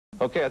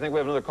Okay, I think we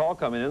have another call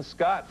coming in.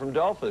 Scott from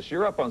Delphos,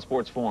 you're up on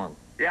Sports Forum.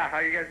 Yeah, how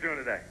you guys doing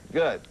today?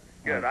 Good.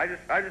 Good. I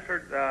just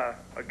heard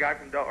a guy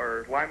from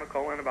Lima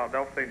calling about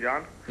Delphos St.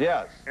 John's.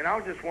 Yes. And I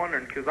was just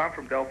wondering, because I'm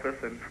from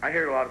Delphos, and I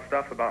hear a lot of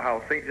stuff about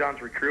how St.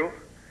 John's recruit.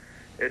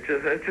 It's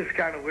just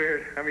kind of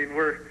weird. I mean,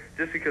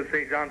 just because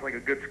St. John's like a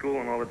good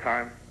school and all the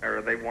time,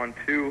 or they've won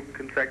 2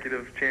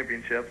 consecutive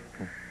championships.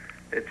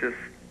 It just,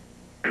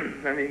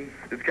 I mean,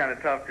 it's kind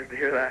of tough just to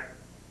hear that.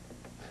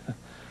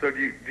 So do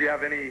you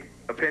have any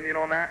opinion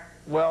on that?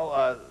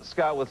 Well,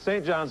 Scott, with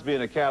St. John's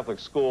being a Catholic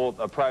school,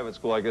 a private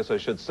school, I guess I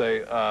should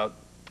say,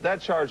 that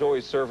charge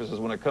always surfaces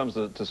when it comes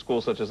to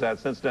schools such as that,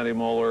 Cincinnati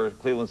Moeller,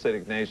 Cleveland St.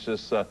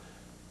 Ignatius,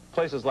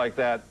 places like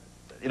that.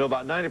 You know,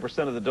 about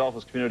 90% of the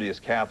Delphos community is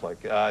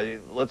Catholic.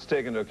 Let's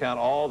take into account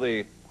all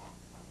the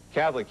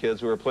Catholic kids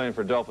who are playing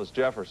for Delphos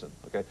Jefferson,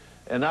 okay?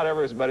 And not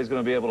everybody's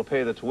going to be able to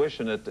pay the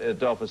tuition at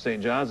Delphos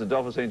St. John's, and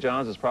Delphos St.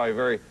 John's is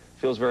probably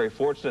feels very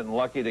fortunate and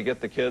lucky to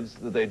get the kids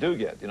that they do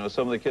get. You know,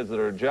 some of the kids that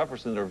are at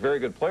Jefferson are very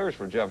good players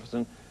for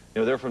Jefferson.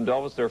 You know, they're from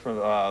Delphos,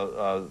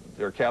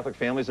 they're Catholic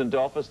families in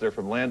Delphos, they're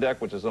from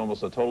Landeck, which is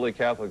almost a totally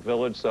Catholic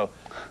village, so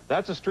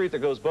that's a street that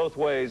goes both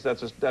ways.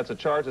 That's a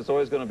charge that's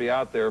always going to be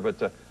out there,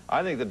 but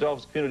I think the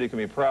Delphos community can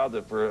be proud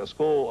that for a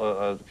school,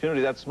 a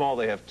community that small,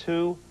 they have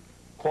 2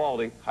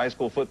 quality high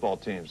school football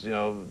teams. You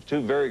know,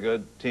 2 very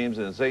good teams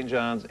in St.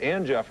 John's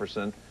and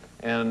Jefferson,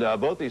 and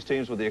both these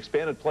teams with the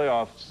expanded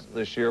playoffs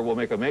this year will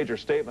make a major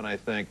statement, I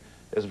think,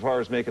 as far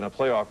as making a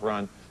playoff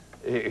run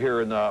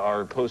here in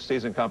our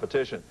postseason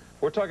competition.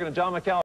 We're talking to John McCall.